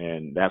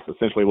that's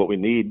essentially what we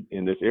need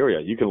in this area.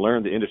 You can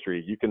learn the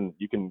industry. You can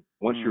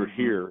once you're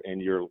here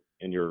and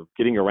you're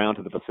getting around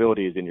to the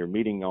facilities and you're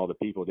meeting all the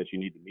people that you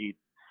need to meet,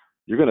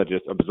 you're going to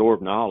just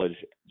absorb knowledge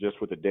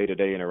just with the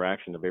day-to-day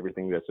interaction of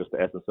everything that's just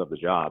the essence of the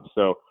job.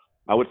 So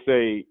I would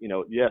say,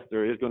 yes,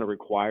 there is going to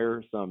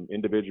require some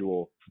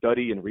individual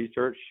study and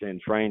research and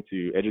trying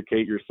to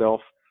educate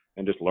yourself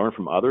and just learn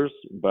from others.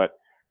 But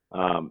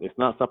it's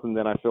not something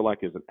that I feel like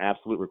is an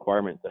absolute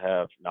requirement to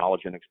have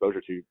knowledge and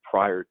exposure to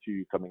prior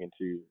to coming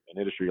into an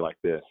industry like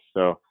this.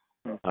 So,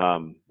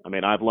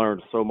 I've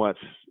learned so much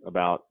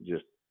about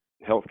just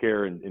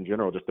healthcare in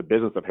general, just the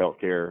business of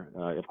healthcare,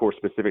 of course,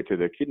 specific to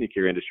the kidney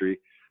care industry,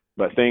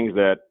 but things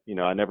that,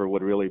 I never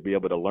would really be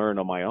able to learn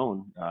on my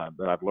own,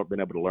 that I've been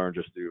able to learn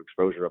just through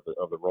exposure of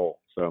the role.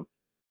 So.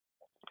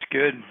 It's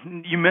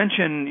good. You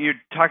mentioned you're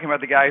talking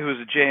about the guy who was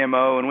a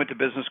JMO and went to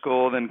business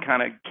school, then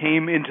kind of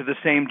came into the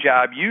same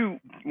job you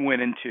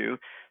went into.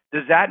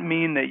 Does that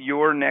mean that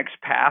your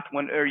next path,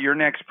 or your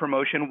next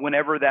promotion,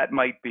 whenever that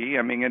might be,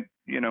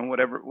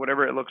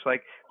 whatever it looks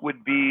like,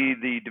 would be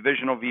the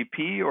divisional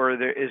VP, or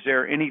is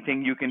there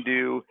anything you can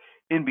do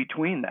in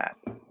between that?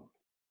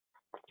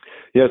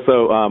 Yeah,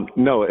 so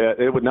no,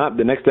 it would not.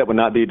 The next step would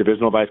not be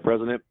divisional vice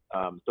president.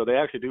 So they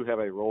actually do have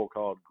a role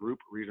called Group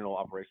Regional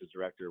Operations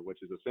Director, which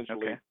is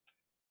essentially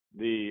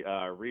the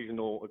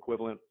regional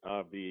equivalent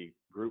of the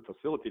Group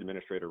Facility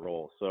Administrator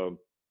role. So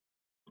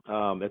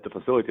at the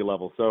facility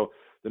level. So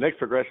the next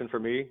progression for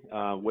me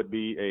would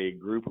be a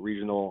Group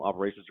Regional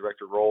Operations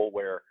Director role,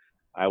 where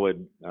I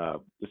would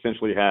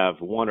essentially have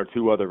one or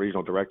two other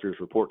regional directors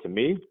report to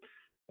me,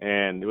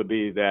 and it would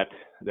be that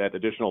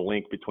additional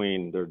link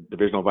between the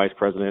divisional vice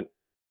president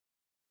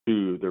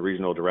to the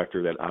regional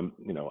director that I'm,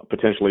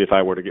 potentially, if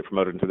I were to get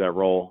promoted into that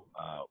role,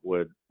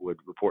 would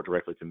report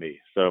directly to me.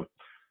 So,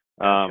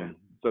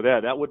 so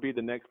that would be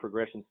the next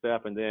progression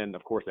step, and then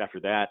of course after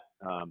that,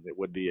 it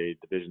would be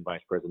a division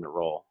vice president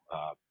role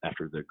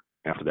after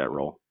that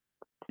role.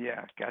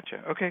 Yeah,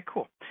 gotcha. Okay,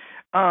 cool.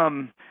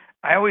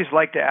 I always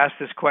like to ask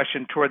this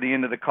question toward the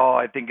end of the call.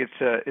 I think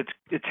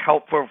it's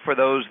helpful for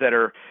those that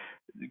are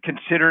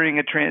considering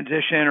a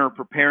transition or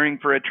preparing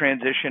for a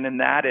transition, and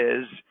that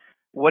is,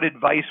 what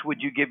advice would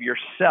you give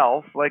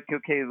yourself? Like,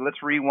 okay,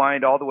 let's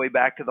rewind all the way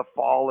back to the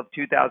fall of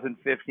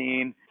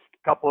 2015,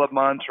 a couple of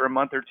months or a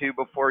month or two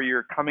before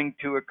you're coming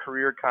to a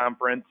career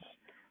conference.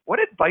 What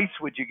advice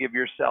would you give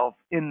yourself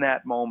in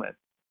that moment?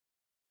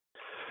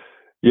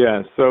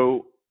 Yeah,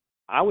 so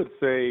I would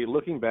say,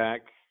 looking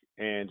back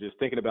and just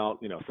thinking about,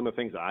 some of the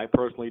things that I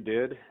personally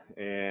did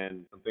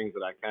and some things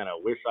that I kind of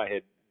wish I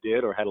had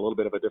did or had a little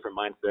bit of a different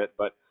mindset,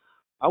 but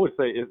I would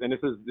say, and this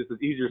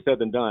is easier said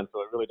than done,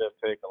 so it really does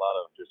take a lot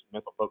of just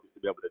mental focus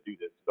to be able to do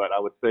this. But I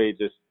would say,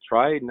 just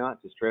try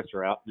not to stress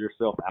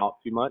yourself out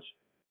too much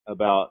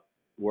about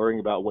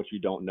worrying about what you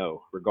don't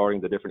know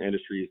regarding the different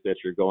industries that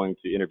you're going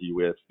to interview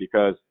with,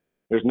 because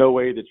there's no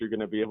way that you're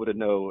going to be able to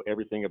know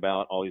everything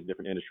about all these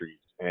different industries.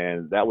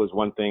 And that was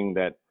one thing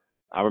that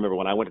I remember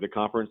when I went to the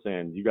conference,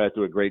 and you guys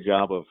do a great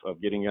job of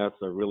getting us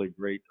a really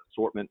great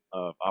assortment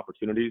of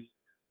opportunities.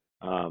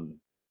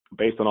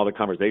 Based on all the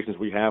conversations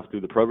we have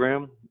through the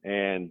program,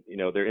 and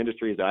they're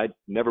industries I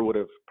never would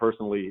have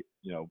personally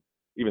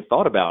even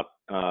thought about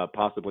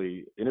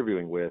possibly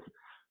interviewing with.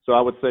 So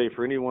I would say,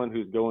 for anyone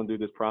who's going through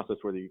this process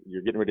where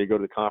you're getting ready to go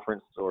to the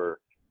conference, or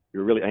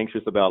you're really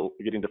anxious about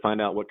getting to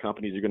find out what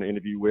companies you're going to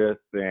interview with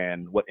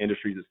and what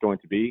industries it's going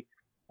to be,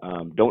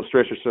 don't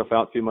stress yourself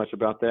out too much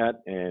about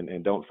that,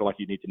 and don't feel like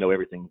you need to know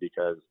everything,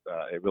 because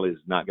it really is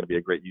not going to be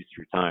a great use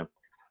of your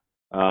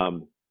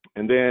time.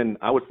 And then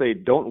I would say,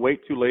 don't wait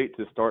too late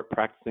to start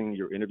practicing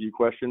your interview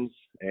questions.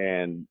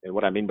 And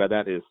what I mean by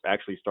that is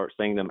actually start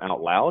saying them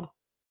out loud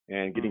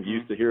and getting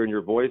used to hearing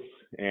your voice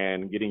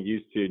and getting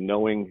used to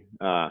knowing,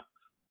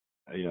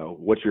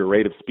 what your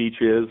rate of speech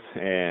is.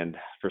 And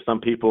for some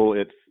people,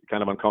 it's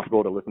kind of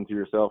uncomfortable to listen to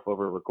yourself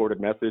over a recorded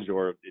message,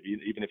 or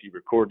even if you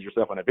record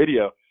yourself on a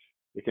video,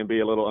 it can be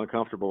a little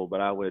uncomfortable.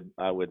 But I would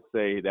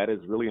say that is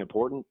really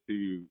important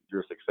to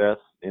your success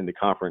in the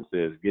conference,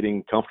 is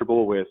getting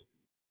comfortable with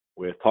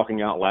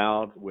talking out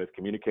loud, with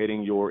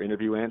communicating your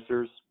interview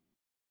answers.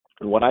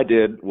 And what I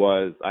did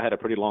was, I had a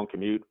pretty long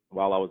commute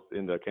while I was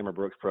in the Cameron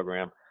Brooks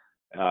program.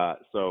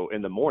 So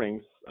in the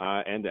mornings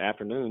and the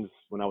afternoons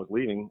when I was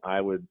leaving, I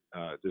would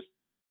just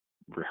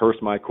rehearse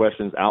my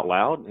questions out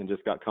loud and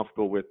just got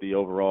comfortable with the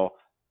overall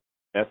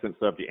essence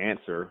of the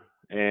answer.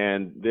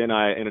 And then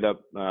I ended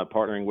up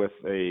partnering with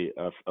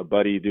a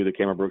buddy through the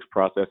Cameron Brooks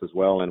process as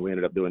well, and we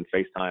ended up doing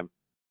FaceTime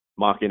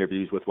mock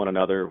interviews with one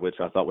another, which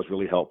I thought was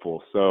really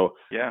helpful. So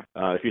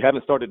if you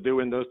haven't started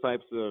doing those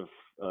types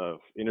of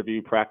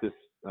interview practice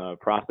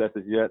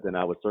processes yet, then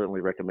I would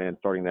certainly recommend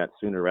starting that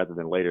sooner rather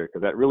than later,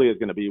 because that really is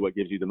going to be what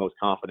gives you the most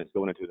confidence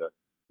going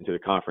into the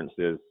conference,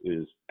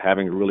 is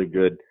having really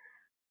good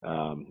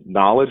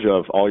knowledge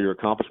of all your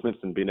accomplishments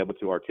and being able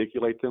to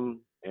articulate them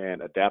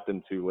and adapt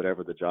them to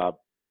whatever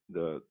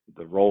the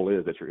role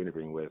is that you're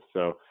interviewing with.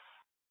 So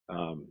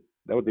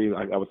that would be,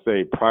 I would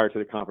say, prior to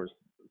the conference,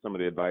 some of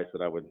the advice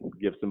that I would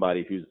give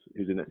somebody who's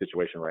in that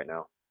situation right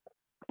now.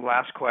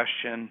 Last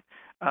question,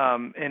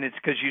 and it's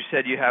because you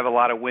said you have a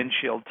lot of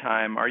windshield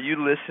time. Are you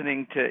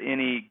listening to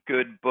any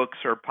good books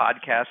or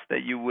podcasts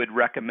that you would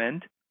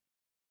recommend?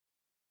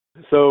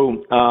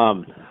 So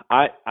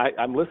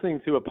I'm listening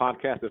to a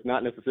podcast that's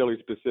not necessarily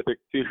specific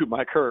to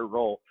my current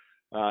role.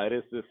 It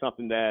is just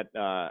something that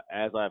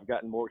as I've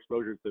gotten more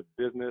exposure to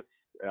business,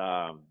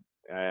 I'm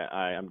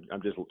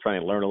just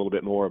trying to learn a little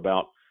bit more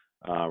about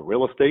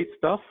real estate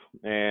stuff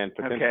and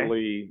Okay.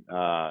 potentially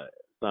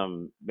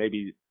some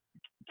maybe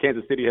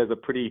Kansas City has a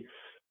pretty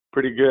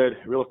good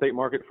real estate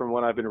market from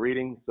what I've been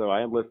reading. So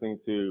I am listening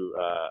to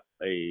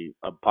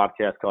a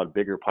podcast called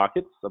Bigger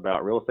Pockets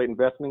about real estate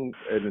investing.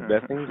 And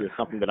investing is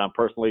something that I'm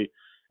personally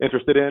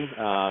interested in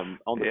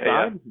on the Yeah,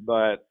 yeah. side.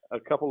 But a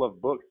couple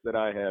of books that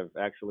I have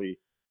actually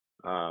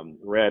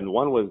read, and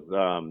one was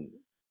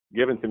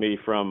given to me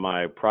from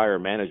my prior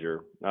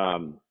manager,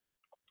 and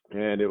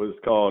it was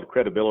called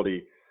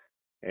Credibility.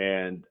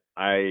 And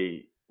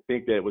I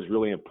think that it was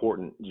really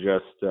important.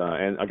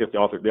 And I guess the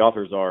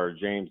authors are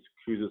James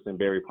Kouzes and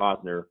Barry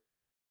Posner,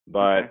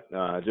 Okay.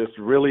 but just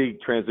really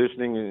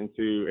transitioning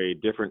into a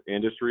different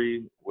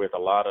industry with a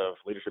lot of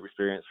leadership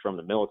experience from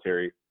the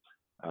military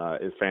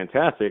is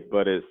fantastic.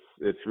 But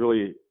it's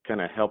really kind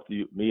of helped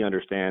me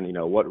understand,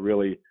 what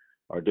really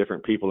are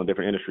different people in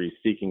different industries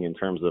seeking in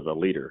terms of a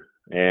leader.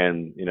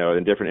 And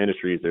in different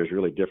industries, there's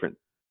really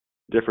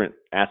different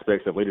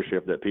aspects of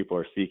leadership that people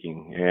are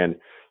seeking. And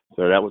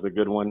so that was a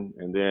good one.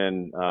 And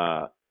then,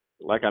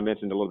 like I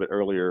mentioned a little bit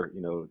earlier,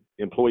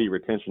 employee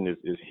retention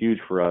is huge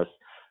for us.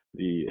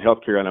 The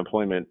healthcare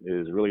unemployment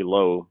is really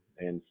low.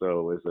 And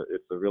so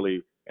it's a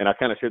really, and I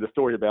kind of shared the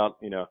story about,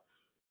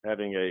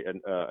 having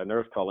a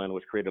nurse call in,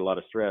 which created a lot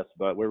of stress,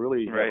 but we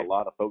really have a Right.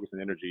 lot of focus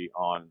and energy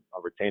on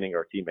retaining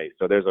our teammates.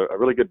 So there's a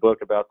really good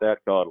book about that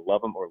called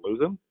Love 'Em or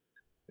Lose 'Em.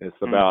 It's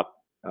Hmm. about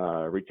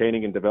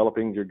retaining and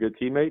developing your good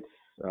teammates,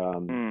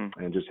 Hmm.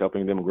 and just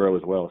helping them grow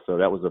as well. So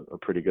that was a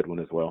pretty good one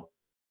as well.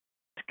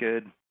 It's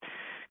good.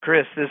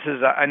 Chris, this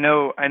is I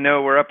know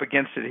we're up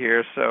against it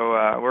here, so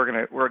I'm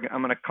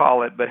gonna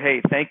call it. But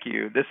hey, thank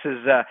you. This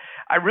is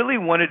I really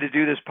wanted to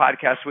do this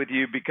podcast with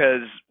you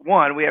because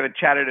one, we haven't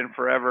chatted in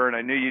forever, and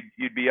I knew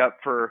you'd be up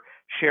for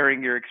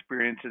sharing your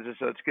experiences.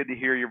 So it's good to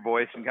hear your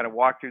voice and kind of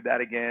walk through that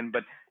again.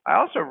 But I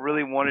also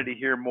really wanted to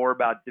hear more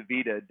about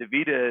DaVita.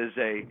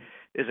 DaVita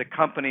is a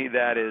company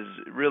that is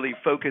really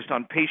focused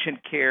on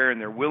patient care, and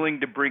they're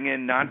willing to bring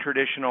in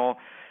non-traditional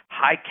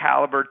high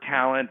caliber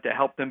talent to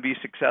help them be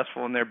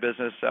successful in their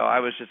business. So I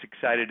was just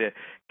excited to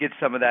get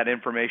some of that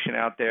information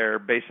out there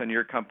based on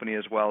your company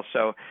as well.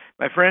 So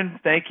my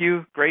friend, thank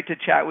you. Great to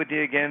chat with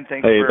you again.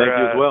 Thanks Hey, for thank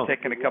you as well.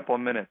 taking a couple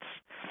of minutes.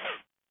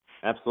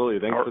 Absolutely.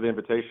 Thanks All for the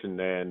invitation,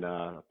 and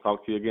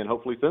talk to you again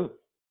hopefully soon.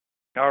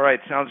 all right.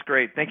 Sounds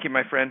great. Thank you,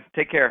 my friend.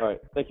 Take care. All right.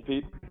 Thank you,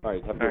 Pete. All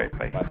right. Have a All good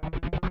right. one. Bye.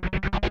 Bye.